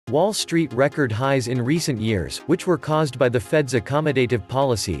Wall Street record highs in recent years, which were caused by the Fed's accommodative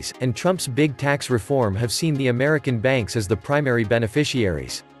policies, and Trump's big tax reform have seen the American banks as the primary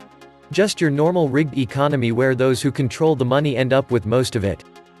beneficiaries. Just your normal rigged economy where those who control the money end up with most of it.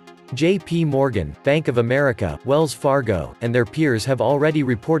 JPMorgan, Bank of America, Wells Fargo, and their peers have already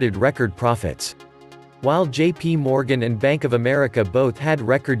reported record profits. While JPMorgan and Bank of America both had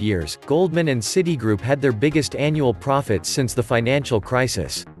record years, Goldman and Citigroup had their biggest annual profits since the financial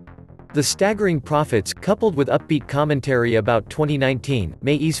crisis. The staggering profits, coupled with upbeat commentary about 2019,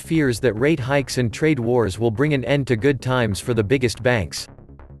 may ease fears that rate hikes and trade wars will bring an end to good times for the biggest banks.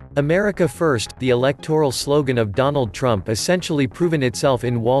 America First, the electoral slogan of Donald Trump, essentially proven itself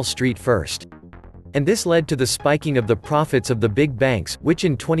in Wall Street first. And this led to the spiking of the profits of the big banks, which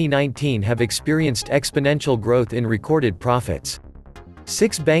in 2019 have experienced exponential growth in recorded profits.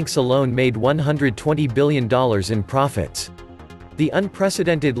 6 banks alone made $120 billion in profits. The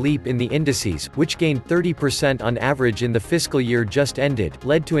unprecedented leap in the indices, which gained 30% on average in the fiscal year just ended,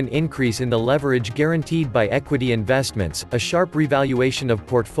 led to an increase in the leverage guaranteed by equity investments, a sharp revaluation of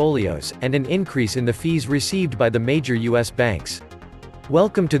portfolios, and an increase in the fees received by the major U.S. banks.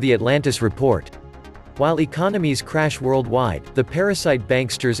 Welcome to the Atlantis Report. While economies crash worldwide, the parasite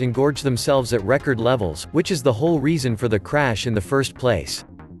banksters engorge themselves at record levels, which is the whole reason for the crash in the first place.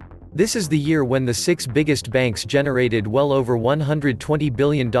 This is the year when the 6 biggest banks generated well over $120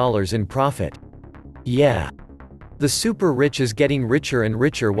 billion in profit. Yeah. The super rich is getting richer and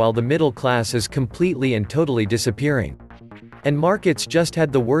richer while the middle class is completely and totally disappearing. And markets just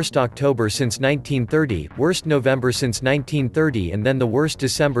had the worst October since 1930, worst November since 1930, and then the worst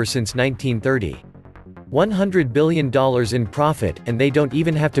December since 1930. $100 billion in profit, and they don't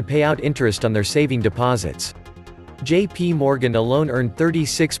even have to pay out interest on their saving deposits. JPMorgan alone earned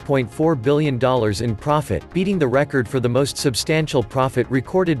 $36.4 billion in profit, beating the record for the most substantial profit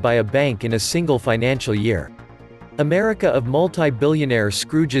recorded by a bank in a single financial year. America of multi-billionaire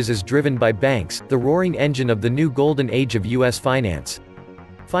Scrooges is driven by banks, the roaring engine of the new golden age of U.S. finance.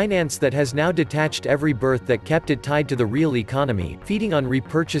 Finance that has now detached every berth that kept it tied to the real economy, feeding on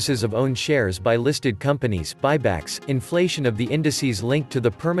repurchases of owned shares by listed companies, buybacks, inflation of the indices linked to the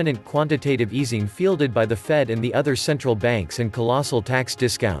permanent quantitative easing fielded by the Fed and the other central banks, and colossal tax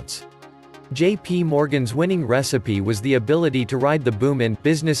discounts. JPMorgan's winning recipe was the ability to ride the boom in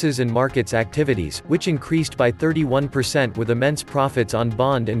businesses and markets activities, which increased by 31% with immense profits on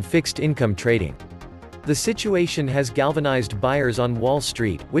bond and fixed income trading. The situation has galvanized buyers on Wall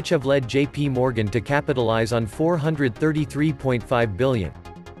Street, which have led JPMorgan to capitalize on $433.5 billion.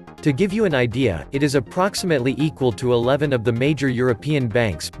 To give you an idea, it is approximately equal to 11 of the major European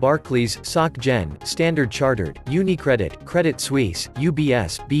banks: Barclays, Soc Gen, Standard Chartered, UniCredit, Credit Suisse,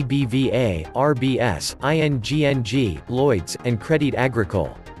 UBS, BBVA, RBS, ING, Lloyds, and Crédit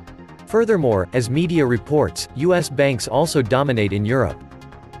Agricole. Furthermore, as media reports, U.S. banks also dominate in Europe.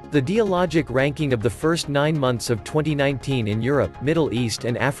 The Dealogic ranking of the first 9 months of 2019 in Europe, Middle East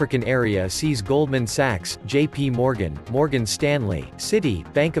and African area sees Goldman Sachs, JPMorgan, Morgan Stanley, Citi,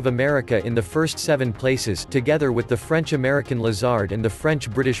 Bank of America in the first 7 places, together with the French-American Lazard and the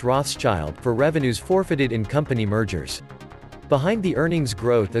French-British Rothschild, for revenues forfeited in company mergers. Behind the earnings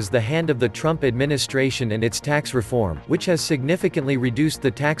growth is the hand of the Trump administration and its tax reform, which has significantly reduced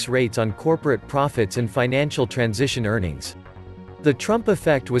the tax rates on corporate profits and financial transition earnings. The Trump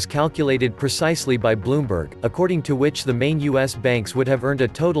effect was calculated precisely by Bloomberg, according to which the main U.S. banks would have earned a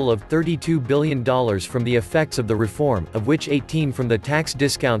total of $32 billion from the effects of the reform, of which 18 from the tax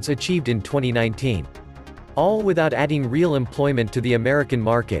discounts achieved in 2019. All without adding real employment to the American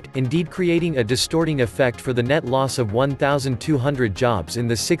market, indeed creating a distorting effect for the net loss of 1,200 jobs in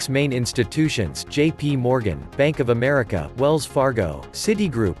the 6 main institutions: JPMorgan, Bank of America, Wells Fargo,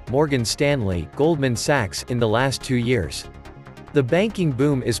 Citigroup, Morgan Stanley, Goldman Sachs, in the last 2 years. The banking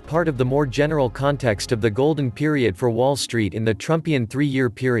boom is part of the more general context of the golden period for Wall Street in the Trumpian 3-year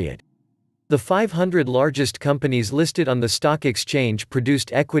period. The 500 largest companies listed on the stock exchange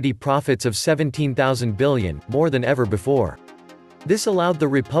produced equity profits of $17,000 billion, more than ever before. This allowed the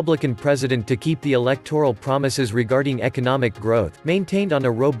Republican president to keep the electoral promises regarding economic growth, maintained on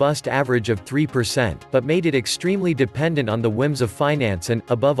a robust average of 3%, but made it extremely dependent on the whims of finance and,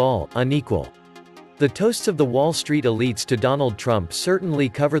 above all, unequal. The toasts of the Wall Street elites to Donald Trump certainly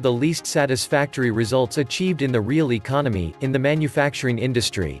cover the least satisfactory results achieved in the real economy, in the manufacturing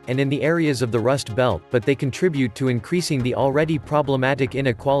industry, and in the areas of the Rust Belt, but they contribute to increasing the already problematic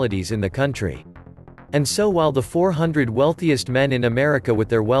inequalities in the country. And so while the 400 wealthiest men in America with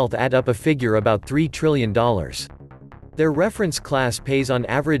their wealth add up a figure about $3 trillion, Their reference class pays on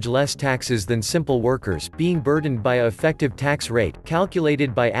average less taxes than simple workers, being burdened by an effective tax rate,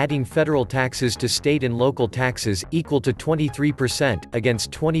 calculated by adding federal taxes to state and local taxes, equal to 23%,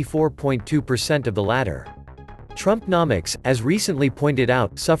 against 24.2% of the latter. Trumpnomics, as recently pointed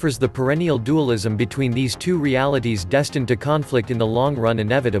out, suffers the perennial dualism between these two realities destined to conflict in the long run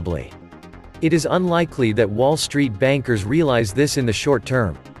inevitably. It is unlikely that Wall Street bankers realize this in the short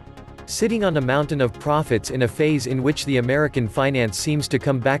term. Sitting on a mountain of profits in a phase in which the American finance seems to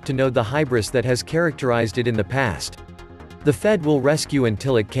come back to know the hybris that has characterized it in the past. The Fed will rescue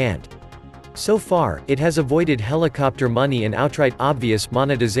until it can't. So far, it has avoided helicopter money and outright obvious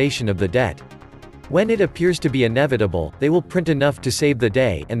monetization of the debt. When it appears to be inevitable, they will print enough to save the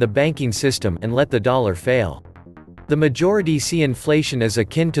day and the banking system and let the dollar fail. The majority see inflation as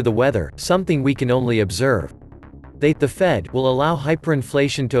akin to the weather, something we can only observe. The Fed, will allow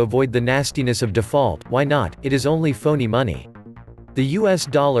hyperinflation to avoid the nastiness of default. Why not? It is only phony money. The US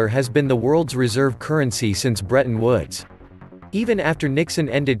dollar has been the world's reserve currency since Bretton Woods. Even after Nixon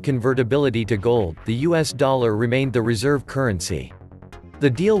ended convertibility to gold, the US dollar remained the reserve currency. The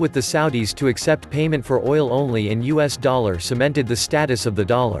deal with the Saudis to accept payment for oil only in US dollar cemented the status of the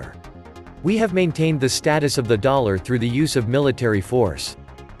dollar. We have maintained the status of the dollar through the use of military force.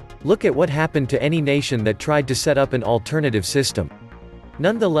 Look at what happened to any nation that tried to set up an alternative system.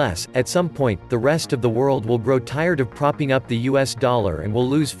 Nonetheless, at some point, the rest of the world will grow tired of propping up the US dollar and will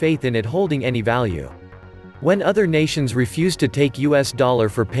lose faith in it holding any value. When other nations refuse to take US dollar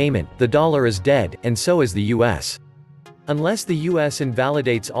for payment, the dollar is dead, and so is the US. Unless the US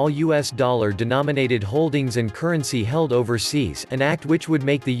invalidates all US dollar-denominated holdings and currency held overseas, an act which would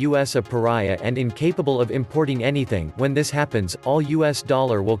make the US a pariah and incapable of importing anything, when this happens, all US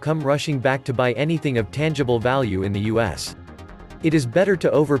dollar will come rushing back to buy anything of tangible value in the US. It is better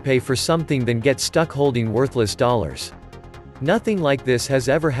to overpay for something than get stuck holding worthless dollars. Nothing like this has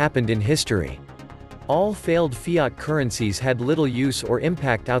ever happened in history. All failed fiat currencies had little use or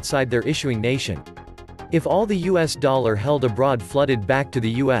impact outside their issuing nation. If all the US dollar held abroad flooded back to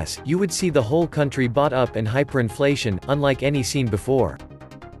the US, you would see the whole country bought up and hyperinflation, unlike any seen before.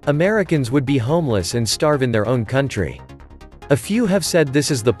 Americans would be homeless and starve in their own country. A few have said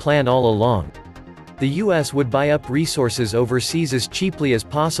this is the plan all along. The US would buy up resources overseas as cheaply as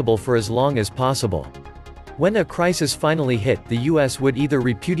possible for as long as possible. When a crisis finally hit, the US would either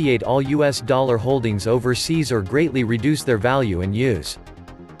repudiate all US dollar holdings overseas or greatly reduce their value and use.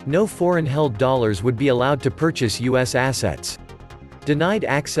 No foreign-held dollars would be allowed to purchase U.S. assets. Denied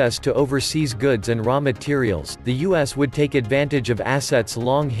access to overseas goods and raw materials, the U.S. would take advantage of assets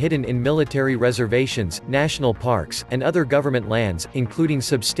long hidden in military reservations, national parks, and other government lands, including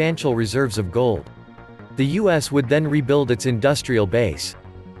substantial reserves of gold. The U.S. would then rebuild its industrial base.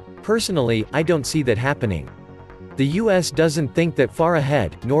 Personally, I don't see that happening. The U.S. doesn't think that far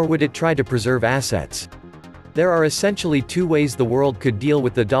ahead, nor would it try to preserve assets. There are essentially two ways the world could deal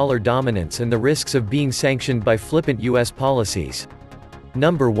with the dollar dominance and the risks of being sanctioned by flippant US policies.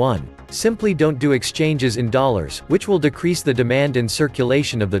 Number 1. Simply don't do exchanges in dollars, which will decrease the demand and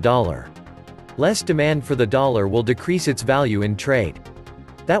circulation of the dollar. Less demand for the dollar will decrease its value in trade.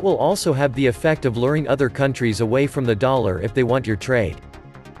 That will also have the effect of luring other countries away from the dollar if they want your trade.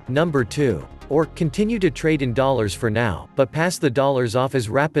 Number 2. Or, continue to trade in dollars for now, but pass the dollars off as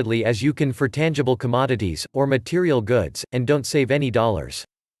rapidly as you can for tangible commodities, or material goods, and don't save any dollars.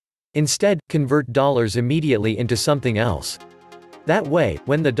 Instead, convert dollars immediately into something else. That way,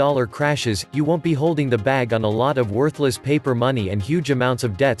 when the dollar crashes, you won't be holding the bag on a lot of worthless paper money and huge amounts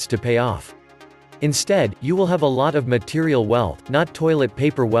of debts to pay off. Instead, you will have a lot of material wealth, not toilet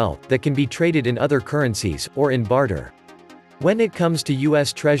paper wealth, that can be traded in other currencies, or in barter. When it comes to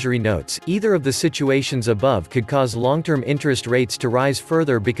U.S. Treasury notes, either of the situations above could cause long-term interest rates to rise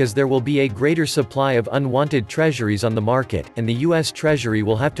further because there will be a greater supply of unwanted treasuries on the market, and the U.S. Treasury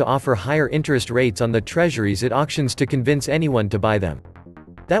will have to offer higher interest rates on the treasuries it auctions to convince anyone to buy them.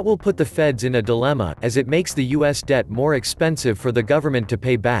 That will put the Feds in a dilemma, as it makes the U.S. debt more expensive for the government to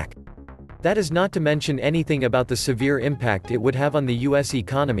pay back. That is not to mention anything about the severe impact it would have on the U.S.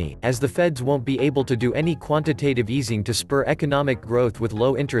 economy, as the Feds won't be able to do any quantitative easing to spur economic growth with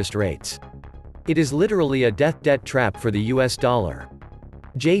low interest rates. It is literally a death debt trap for the U.S. dollar.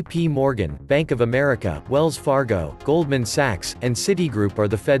 JPMorgan, Bank of America, Wells Fargo, Goldman Sachs, and Citigroup are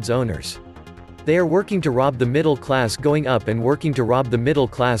the Fed's owners. They are working to rob the middle class going up and working to rob the middle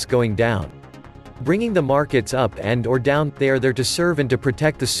class going down. Bringing the markets up and/or down, they are there to serve and to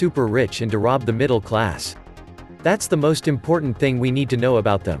protect the super rich and to rob the middle class. That's the most important thing we need to know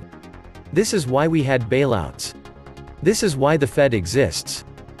about them. This is why we had bailouts. This is why the Fed exists.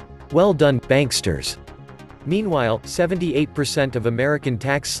 Well done, banksters. Meanwhile, 78% of American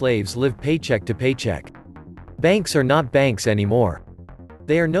tax slaves live paycheck to paycheck. Banks are not banks anymore.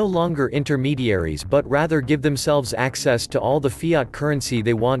 They are no longer intermediaries but rather give themselves access to all the fiat currency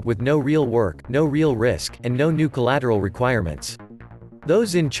they want with no real work, no real risk, and no new collateral requirements.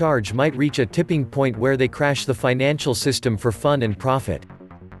 Those in charge might reach a tipping point where they crash the financial system for fun and profit.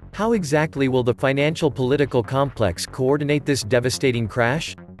 How exactly will the financial political complex coordinate this devastating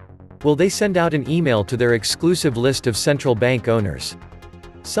crash? Will they send out an email to their exclusive list of central bank owners?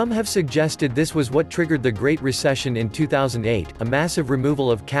 Some have suggested this was what triggered the Great Recession in 2008, a massive removal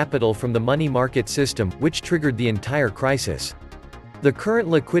of capital from the money market system, which triggered the entire crisis. The current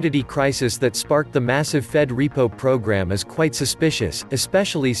liquidity crisis that sparked the massive Fed repo program is quite suspicious,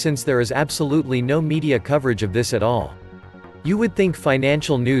 especially since there is absolutely no media coverage of this at all. You would think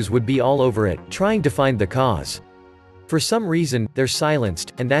financial news would be all over it, trying to find the cause. For some reason, they're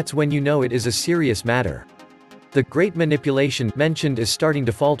silenced, and that's when you know it is a serious matter. The great manipulation mentioned is starting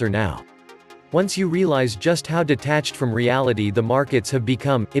to falter now. Once you realize just how detached from reality the markets have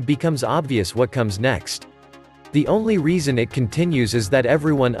become, it becomes obvious what comes next. The only reason it continues is that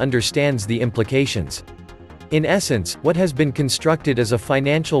everyone understands the implications. In essence, what has been constructed as a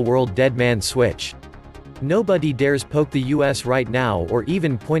financial world dead man switch. Nobody dares poke the US right now or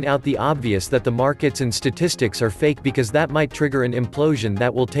even point out the obvious that the markets and statistics are fake, because that might trigger an implosion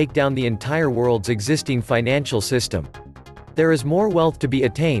that will take down the entire world's existing financial system. There is more wealth to be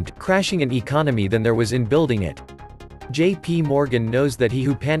attained, crashing an economy, than there was in building it. JPMorgan knows that he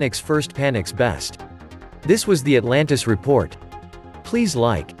who panics first panics best. This was the Atlantis Report. Please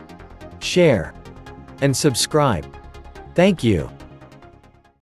like, share, and subscribe. Thank you.